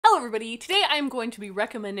everybody, today I'm going to be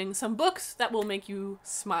recommending some books that will make you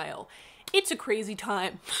smile. It's a crazy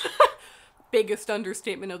time. Biggest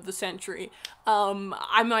understatement of the century. I'm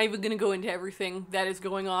not even gonna go into everything that is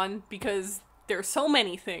going on because there are so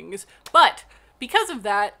many things, but because of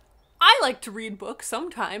that, I like to read books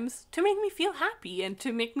sometimes to make me feel happy and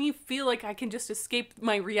to make me feel like I can just escape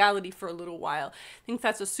my reality for a little while. I think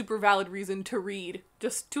that's a super valid reason to read,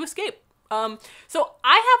 just to escape. So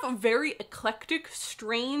I have a very eclectic,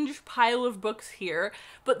 strange pile of books here,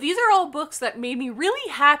 but these are all books that made me really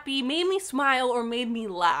happy, made me smile, or made me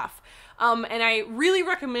laugh. And I really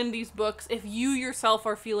recommend these books if you yourself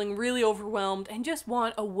are feeling really overwhelmed and just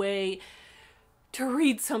want a way to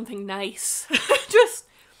read something nice.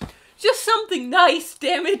 Just something nice,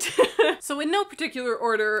 damn it. So in no particular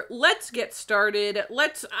order, let's get started.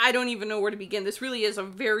 I don't even know where to begin. This really is a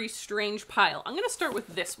very strange pile. I'm gonna start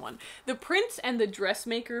with this one. The Prince and the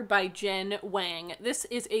Dressmaker by Jen Wang. This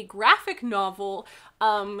is a graphic novel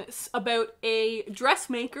about a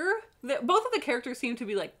dressmaker. Both of the characters seem to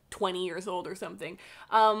be like 20 years old or something.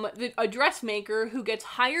 A dressmaker who gets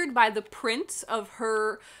hired by the prince of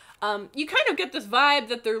her. You kind of get this vibe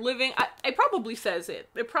that they're living, it probably says it.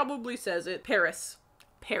 It probably says it. Paris.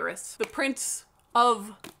 The Prince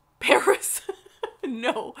of Paris.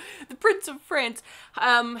 No. The Prince of France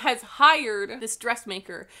has hired this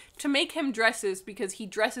dressmaker to make him dresses because he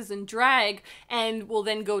dresses in drag and will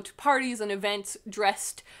then go to parties and events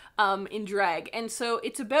dressed in drag. And so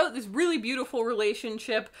it's about this really beautiful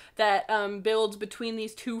relationship that builds between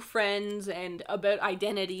these two friends and about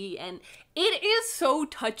identity, and it is so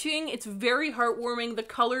touching. It's very heartwarming. The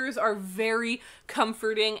colors are very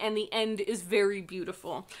comforting and the end is very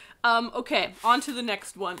beautiful. Okay, on to the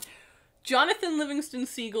next one. Jonathan Livingston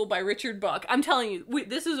Seagull by Richard Bach. I'm telling you,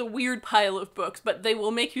 this is a weird pile of books, but they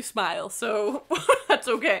will make you smile, so that's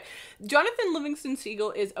okay. Jonathan Livingston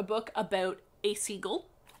Seagull is a book about a seagull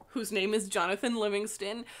whose name is Jonathan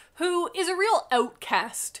Livingston, who is a real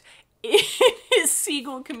outcast in his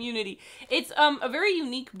seagull community. It's a very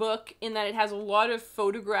unique book in that it has a lot of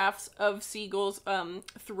photographs of seagulls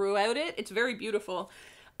throughout it. It's very beautiful.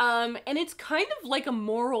 And it's kind of like a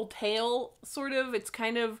moral tale, sort of. It's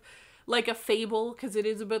kind of like a fable, because it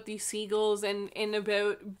is about these seagulls and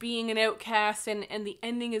about being an outcast, and the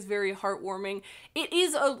ending is very heartwarming. It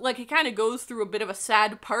is, it kind of goes through a bit of a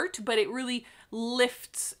sad part, but it really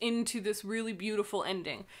lifts into this really beautiful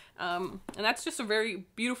ending. And that's just a very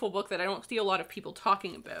beautiful book that I don't see a lot of people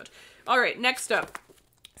talking about. Alright, next up.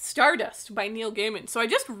 Stardust by Neil Gaiman. So I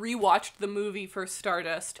just rewatched the movie for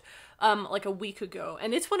Stardust like a week ago,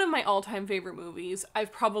 and it's one of my all-time favorite movies.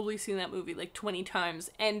 I've probably seen that movie like 20 times,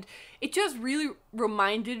 and it just really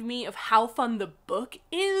reminded me of how fun the book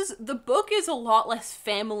is. The book is a lot less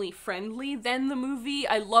family-friendly than the movie.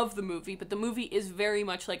 I love the movie, but the movie is very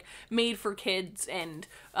much like made for kids and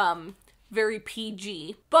very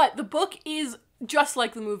PG. But the book is just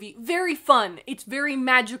like the movie, very fun. It's very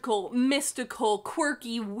magical, mystical,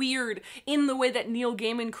 quirky, weird, in the way that Neil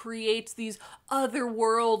Gaiman creates these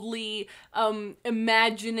otherworldly,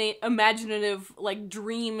 imaginative, like,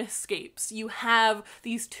 dreamscapes. You have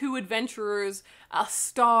these two adventurers, a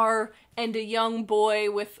star and a young boy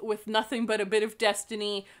with nothing but a bit of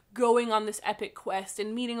destiny, going on this epic quest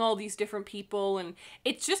and meeting all these different people, and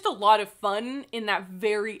it's just a lot of fun in that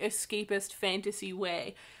very escapist fantasy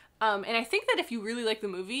way. And I think that if you really like the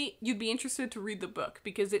movie, you'd be interested to read the book,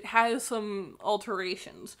 because it has some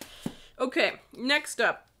alterations. Okay, next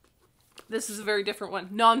up. This is a very different one.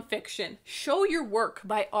 Nonfiction. Show Your Work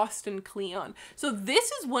by Austin Kleon. So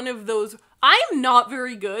this is one of those... I'm not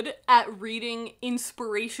very good at reading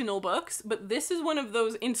inspirational books, but this is one of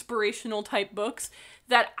those inspirational type books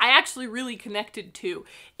that I actually really connected to.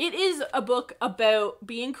 It is a book about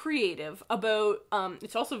being creative, about...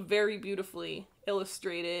 it's also very beautifully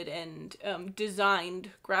illustrated and designed.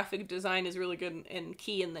 Graphic design is really good and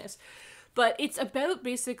key in this. But it's about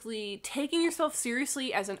basically taking yourself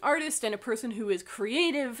seriously as an artist and a person who is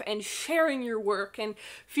creative and sharing your work and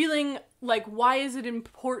feeling like, why is it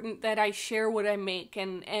important that I share what I make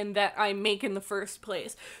and that I make in the first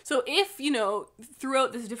place? So if, you know,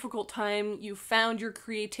 throughout this difficult time you found your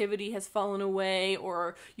creativity has fallen away,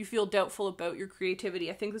 or you feel doubtful about your creativity,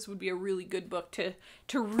 I think this would be a really good book to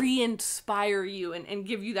re-inspire you and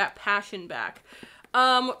give you that passion back.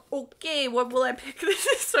 Okay, what will I pick? This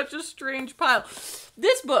is such a strange pile.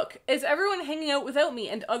 This book is Everyone Hanging Out Without Me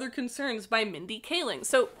and Other Concerns by Mindy Kaling.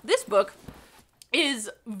 So this book is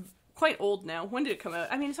quite old now. When did it come out?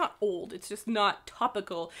 I mean, it's not old, it's just not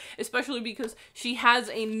topical, especially because she has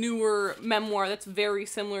a newer memoir that's very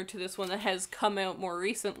similar to this one that has come out more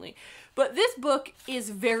recently. But this book is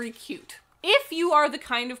very cute. If you are the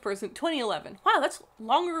kind of person, 2011, wow, that's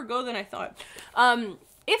longer ago than I thought.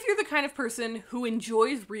 If you're the kind of person who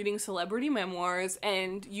enjoys reading celebrity memoirs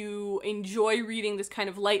and you enjoy reading this kind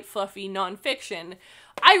of light, fluffy nonfiction,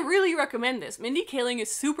 I really recommend this. Mindy Kaling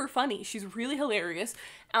is super funny. She's really hilarious.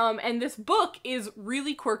 And this book is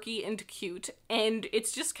really quirky and cute. And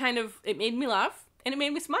it's just kind of, it made me laugh and it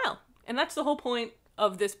made me smile. And that's the whole point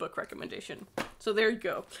of this book recommendation. So there you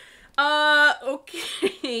go.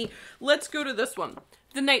 Okay, let's go to this one.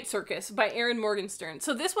 The Night Circus by Erin Morgenstern.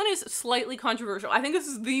 So this one is slightly controversial. I think this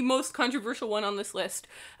is the most controversial one on this list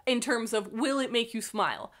in terms of will it make you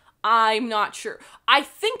smile? I'm not sure. I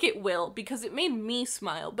think it will because it made me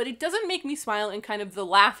smile, but it doesn't make me smile in kind of the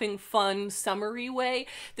laughing, fun, summery way.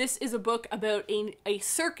 This is a book about a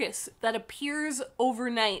circus that appears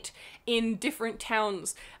overnight in different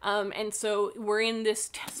towns. And so we're in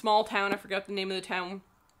this small town. I forgot the name of the town.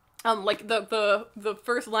 Like the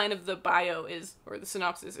first line of the bio is, or the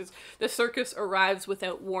synopsis is, the circus arrives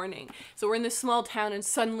without warning. So we're in this small town and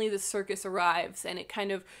suddenly the circus arrives and it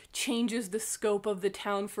kind of changes the scope of the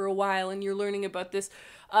town for a while and you're learning about this,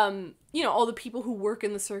 you know, all the people who work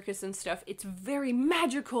in the circus and stuff. It's very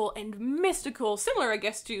magical and mystical, similar I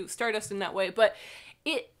guess to Stardust in that way, but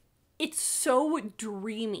it's so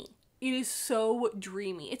dreamy. It is so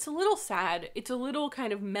dreamy. It's a little sad. It's a little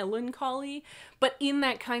kind of melancholy, but in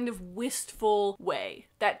that kind of wistful way.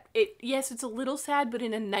 That yes, it's a little sad, but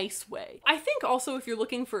in a nice way. I think also if you're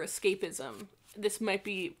looking for escapism, this might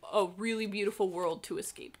be a really beautiful world to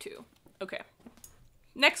escape to. Okay.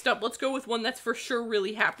 Next up, let's go with one that's for sure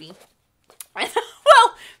really happy.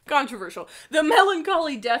 Well, controversial. The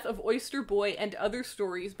Melancholy Death of Oyster Boy and Other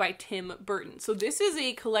Stories by Tim Burton. So this is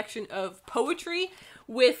a collection of poetry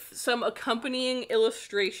with some accompanying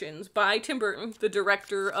illustrations by Tim Burton, the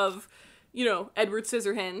director of, you know, Edward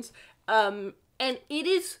Scissorhands. And it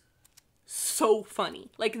is so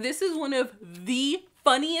funny. Like, this is one of the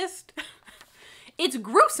funniest. It's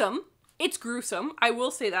gruesome. It's gruesome. I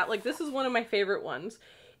will say that. Like, this is one of my favorite ones.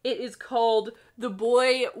 It is called The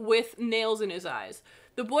Boy with Nails in His Eyes.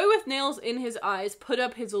 The boy with nails in his eyes put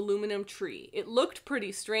up his aluminum tree. It looked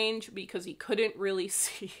pretty strange because he couldn't really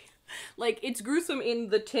see. Like, it's gruesome in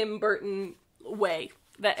the Tim Burton way,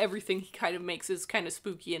 that everything he kind of makes is kind of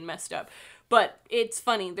spooky and messed up. But it's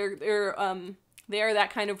funny. They are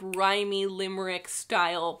that kind of rhymey limerick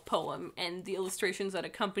style poem, and the illustrations that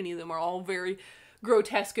accompany them are all very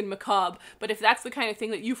grotesque and macabre. But if that's the kind of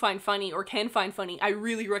thing that you find funny or can find funny, I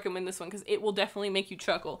really recommend this one because it will definitely make you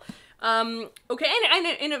chuckle. Okay, and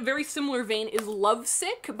in a very similar vein is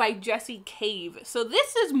Lovesick by Jessie Cave. So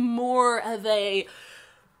this is more of a,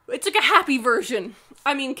 it's like a happy version.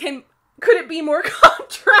 I mean, could it be more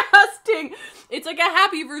contrasting? It's like a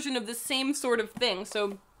happy version of the same sort of thing.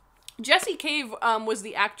 So Jessie Cave was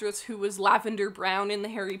the actress who was Lavender Brown in the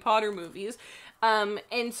Harry Potter movies.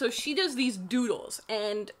 And so she does these doodles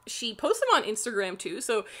and she posts them on Instagram too.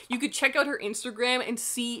 So you could check out her Instagram and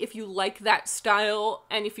see if you like that style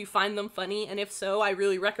and if you find them funny. And if so, I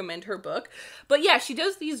really recommend her book. But yeah, she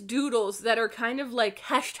does these doodles that are kind of like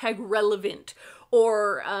hashtag relevant,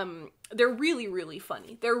 or, they're really, really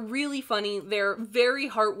funny. They're really funny. They're very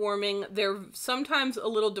heartwarming. They're sometimes a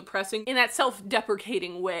little depressing in that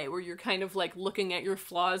self-deprecating way where you're kind of like looking at your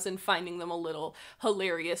flaws and finding them a little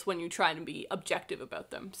hilarious when you try to be objective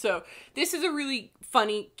about them. So this is a really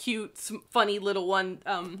funny, cute, funny little one.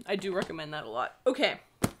 I do recommend that a lot. Okay,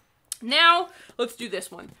 now let's do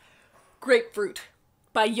this one. Grapefruit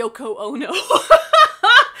by Yoko Ono.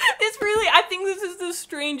 It's really, I think this is the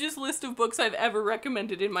strangest list of books I've ever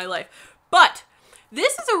recommended in my life. But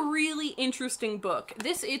this is a really interesting book.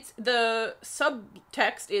 The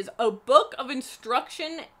subtext is a book of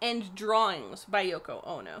instruction and drawings by Yoko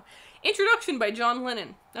Ono. Introduction by John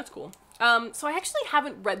Lennon. That's cool. So I actually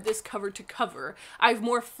haven't read this cover to cover. I've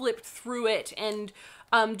more flipped through it and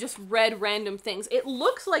just read random things. It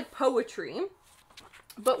looks like poetry.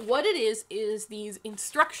 But what it is these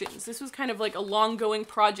instructions. This was kind of like a long-going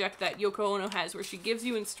project that Yoko Ono has where she gives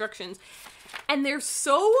you instructions. And I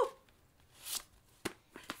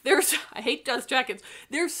hate dust jackets.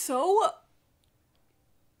 They're so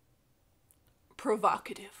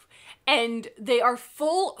provocative. And they are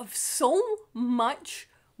full of so much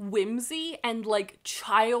whimsy and like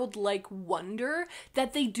childlike wonder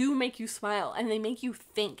that they do make you smile and they make you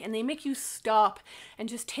think and they make you stop and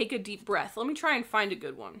just take a deep breath. Let me try and find a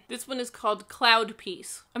good one. This one is called Cloud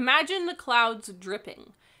Piece. Imagine the clouds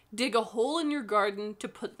dripping. Dig a hole in your garden to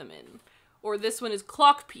put them in. Or this one is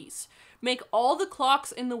Clock Piece. Make all the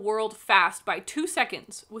clocks in the world fast by 2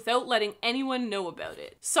 seconds without letting anyone know about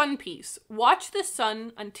it. Sun Piece. Watch the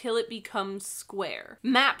sun until it becomes square.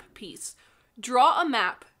 Map Piece. Draw a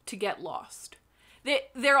map to get lost.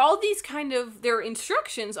 They're all these they're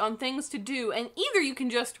instructions on things to do, and either you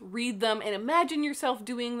can just read them and imagine yourself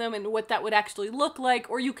doing them and what that would actually look like,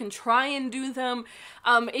 or you can try and do them.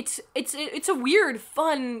 It's a weird,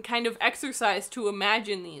 fun kind of exercise to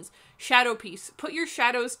imagine these. Shadow piece. Put your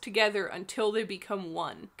shadows together until they become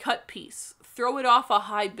one. Cut piece. Throw it off a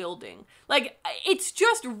high building. Like, it's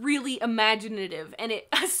just really imaginative. And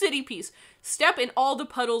a city piece. Step in all the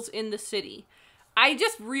puddles in the city. I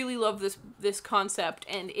just really love this concept,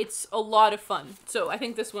 and it's a lot of fun. So I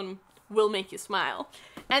think this one will make you smile.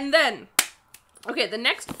 And then, okay, the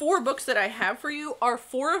next 4 books that I have for you are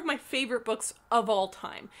 4 of my favorite books of all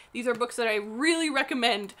time. These are books that I really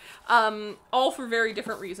recommend, all for very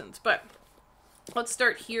different reasons. But let's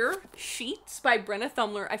start here. Sheets by Brenna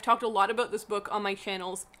Thumler. I've talked a lot about this book on my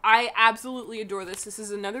channels. I absolutely adore this. This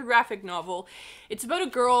is another graphic novel. It's about a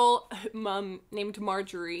girl named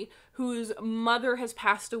Marjorie whose mother has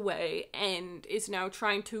passed away and is now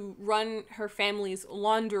trying to run her family's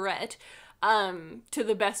laundrette to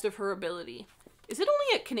the best of her ability. Is it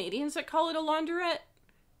only at Canadians that call it a laundrette?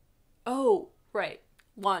 Oh, right.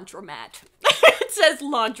 Laundromat. It says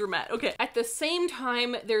laundromat. Okay. At the same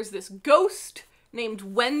time, there's this ghost named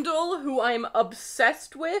Wendell, who I'm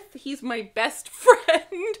obsessed with. He's my best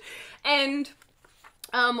friend. And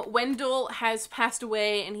Wendell has passed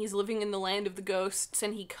away, and he's living in the land of the ghosts,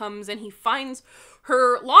 and he comes and he finds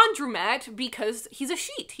her laundromat because he's a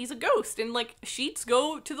sheet. He's a ghost, and like sheets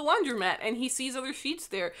go to the laundromat, and he sees other sheets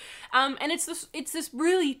there. And it's this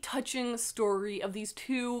really touching story of these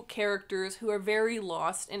 2 characters who are very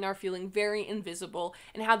lost and are feeling very invisible,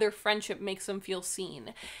 and how their friendship makes them feel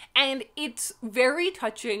seen. And it's very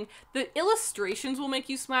touching. The illustrations will make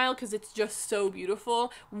you smile because it's just so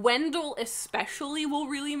beautiful. Wendell especially will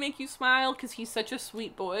really make you smile because he's such a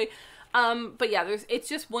sweet boy. But yeah, it's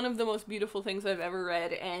just one of the most beautiful things I've ever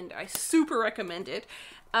read, and I super recommend it.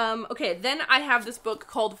 Okay, then I have this book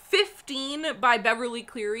called 15 by Beverly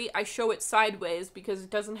Cleary. I show it sideways because it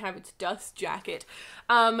doesn't have its dust jacket.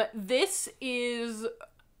 This is...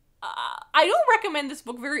 I don't recommend this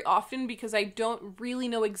book very often because I don't really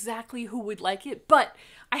know exactly who would like it, but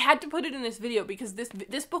I had to put it in this video because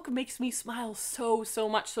this book makes me smile so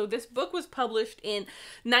much. So this book was published in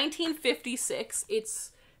 1956.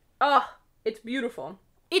 It's beautiful.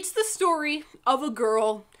 It's the story of a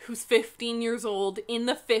girl who's 15 years old in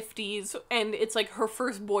the 50s, and it's like her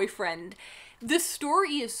first boyfriend. This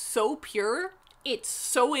story is so pure. It's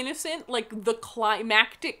so innocent. Like, the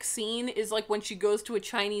climactic scene is like when she goes to a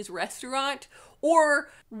Chinese restaurant, or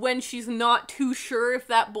when she's not too sure if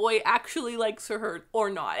that boy actually likes her or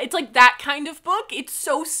not. It's like that kind of book. It's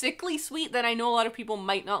so sickly sweet that I know a lot of people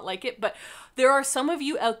might not like it, but there are some of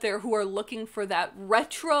you out there who are looking for that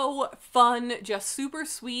retro, fun, just super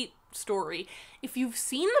sweet story. If you've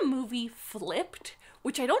seen the movie Flipped,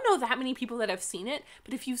 which I don't know that many people that have seen it,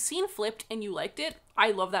 but if you've seen Flipped and you liked it, I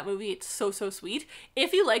love that movie. It's so sweet.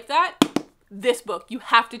 If you like that, this book, you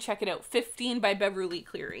have to check it out. 15 by Beverly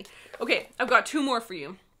Cleary. Okay, I've got 2 more for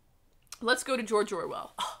you. Let's go to George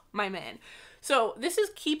Orwell. Oh, my man. So this is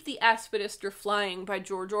Keep the Aspidistra Flying by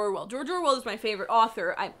George Orwell. George Orwell is my favorite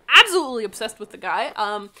author. I'm absolutely obsessed with the guy.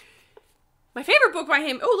 My favorite book by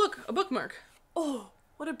him... Oh, look, a bookmark. Oh,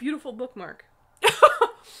 what a beautiful bookmark.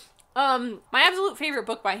 My absolute favorite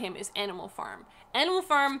book by him is Animal Farm. Animal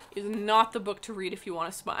Farm is not the book to read if you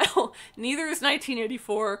want to smile. Neither is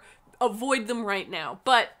 1984. Avoid them right now.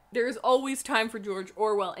 But there is always time for George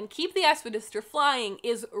Orwell. And Keep the Aspidistra Flying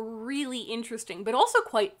is really interesting, but also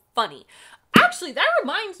quite funny. Actually, that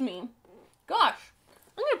reminds me. Gosh.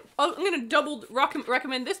 I'm gonna double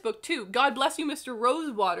recommend this book too. God Bless You, Mr.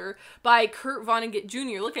 Rosewater by Kurt Vonnegut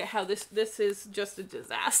Jr. Look at how this is just a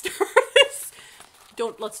disaster.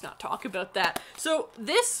 Let's not talk about that. So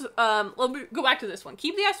this, let me go back to this one.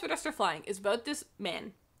 Keep the Aspidistra Flying is about this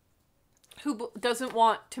man who doesn't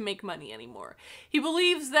want to make money anymore. He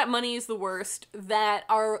believes that money is the worst, that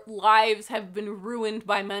our lives have been ruined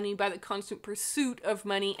by money, by the constant pursuit of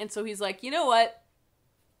money, and so he's like, you know what?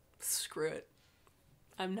 Screw it.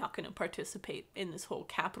 I'm not going to participate in this whole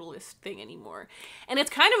capitalist thing anymore. And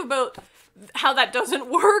it's kind of about how that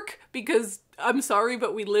doesn't work because, I'm sorry,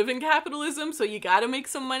 but we live in capitalism, so you gotta make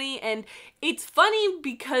some money. And it's funny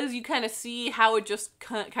because you kind of see how it just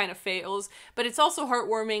kind of fails, but it's also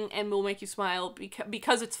heartwarming and will make you smile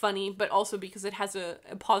because it's funny, but also because it has a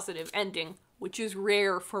positive ending, which is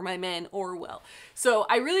rare for my man Orwell. So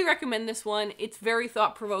I really recommend this one. It's very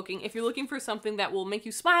thought-provoking. If you're looking for something that will make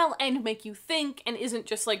you smile and make you think and isn't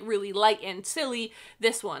just like really light and silly,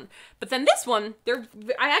 this one. But then this one,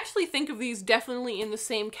 I actually think of these definitely in the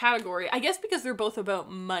same category. I guess because they're both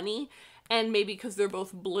about money and maybe because they're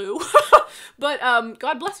both blue. But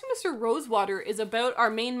God Bless You, Mr. Rosewater is about our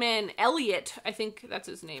main man, Elliot. I think that's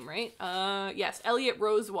his name, right? Yes, Elliot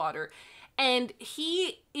Rosewater. And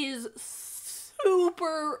he is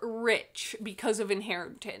super rich because of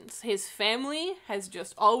inheritance. His family has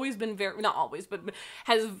just always been not always, but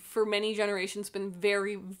has for many generations been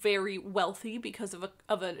very, very wealthy because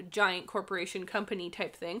of a giant corporation company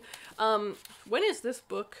type thing. When is this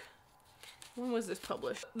book? When was this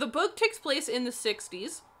published? The book takes place in the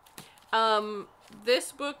 60s.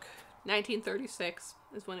 This book, 1936,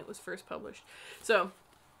 is when it was first published. So,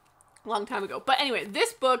 long time ago. But anyway,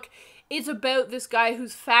 this book is about this guy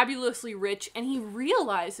who's fabulously rich, and he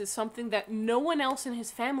realizes something that no one else in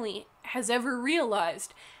his family has ever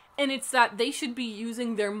realized, and it's that they should be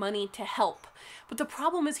using their money to help. But the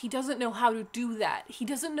problem is he doesn't know how to do that. He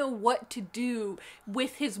doesn't know what to do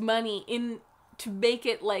with his money to make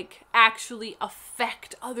it, like, actually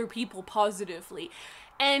affect other people positively.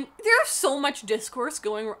 And there's so much discourse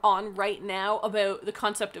going on right now about the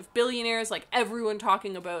concept of billionaires, like everyone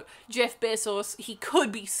talking about Jeff Bezos. He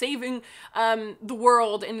could be saving the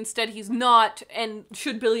world, and instead he's not, and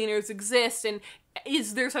should billionaires exist, and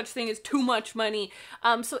is there such thing as too much money?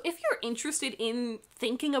 So if you're interested in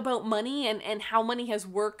thinking about money and how money has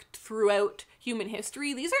worked throughout human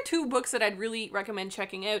history, these are two books that I'd really recommend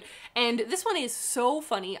checking out. And this one is so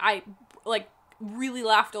funny. I, like, really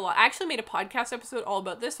laughed a lot. I actually made a podcast episode all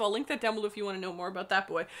about this, so I'll link that down below if you want to know more about that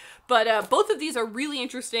boy. But both of these are really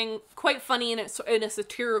interesting, quite funny in a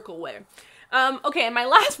satirical way. Okay, and my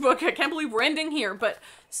last book, I can't believe we're ending here, but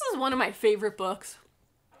this is one of my favorite books.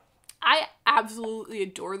 I absolutely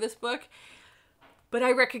adore this book, but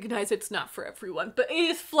I recognize it's not for everyone. But it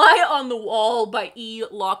is Fly on the Wall by E.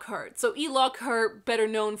 Lockhart. So E. Lockhart, better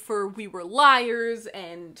known for We Were Liars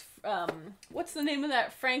and, what's the name of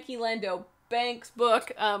that Frankie Lando Banks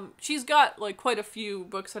book? She's got, like, quite a few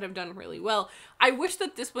books that have done really well. I wish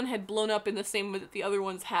that this one had blown up in the same way that the other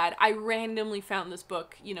ones had. I randomly found this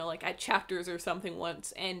book, you know, like at Chapters or something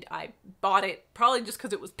once, and I bought it probably just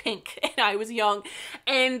because it was pink and I was young.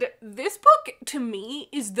 And this book, to me,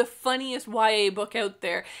 is the funniest YA book out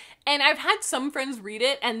there. And I've had some friends read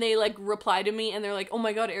it and they, like, reply to me and they're like, oh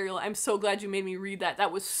my god, Ariel, I'm so glad you made me read that.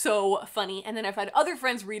 That was so funny. And then I've had other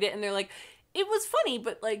friends read it and they're like, it was funny,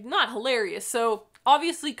 but, like, not hilarious. So,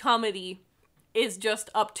 obviously, comedy is just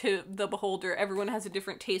up to the beholder. Everyone has a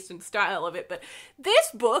different taste and style of it, but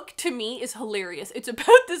this book, to me, is hilarious. It's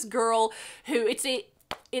about this girl who,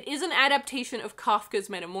 it is an adaptation of Kafka's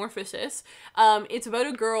Metamorphosis. It's about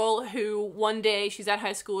a girl who one day she's at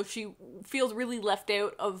high school, she feels really left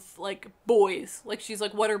out of, like, boys. Like, she's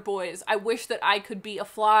like, what are boys? I wish that I could be a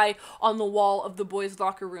fly on the wall of the boys'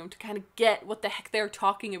 locker room to kind of get what the heck they're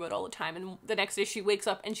talking about all the time. And the next day she wakes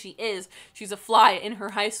up and she's a fly in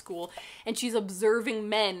her high school, and she's observing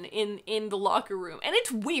men in the locker room. And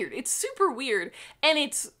it's weird. It's super weird. And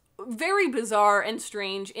it's very bizarre and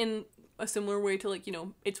strange in a similar way to, like, you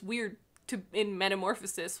know, it's weird in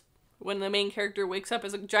Metamorphosis when the main character wakes up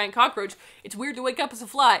as a giant cockroach. It's weird to wake up as a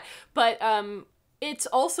fly. But it's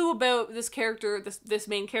also about this character, this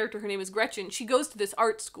main character, her name is Gretchen. She goes to this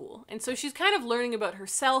art school, and so she's kind of learning about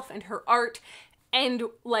herself and her art and,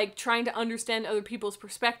 like, trying to understand other people's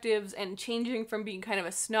perspectives and changing from being kind of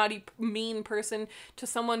a snotty, mean person to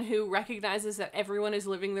someone who recognizes that everyone is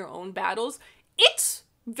living their own battles. It's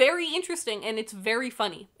very interesting, and it's very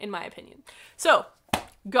funny, in my opinion. So,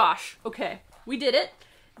 gosh, okay, we did it.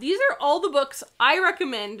 These are all the books I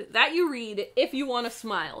recommend that you read if you want to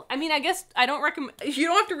smile. I mean, I guess I don't recommend, you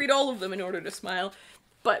don't have to read all of them in order to smile,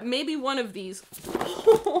 but maybe one of these,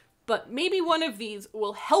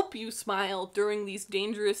 will help you smile during these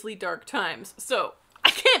dangerously dark times. So, I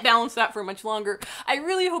can't balance that for much longer. I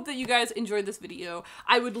really hope that you guys enjoyed this video.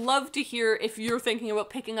 I would love to hear if you're thinking about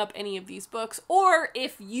picking up any of these books, or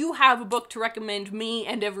if you have a book to recommend me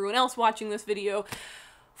and everyone else watching this video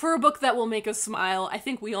for a book that will make us smile. I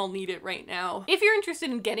think we all need it right now. If you're interested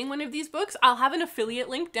in getting one of these books, I'll have an affiliate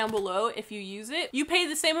link down below if you use it. You pay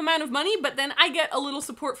the same amount of money, but then I get a little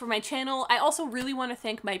support for my channel. I also really want to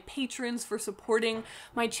thank my patrons for supporting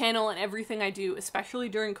my channel and everything I do, especially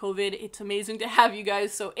during COVID. It's amazing to have you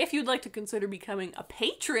guys, so if you'd like to consider becoming a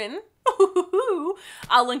patron,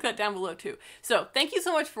 I'll link that down below too. So thank you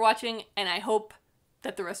so much for watching, and I hope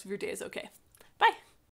that the rest of your day is okay. Bye!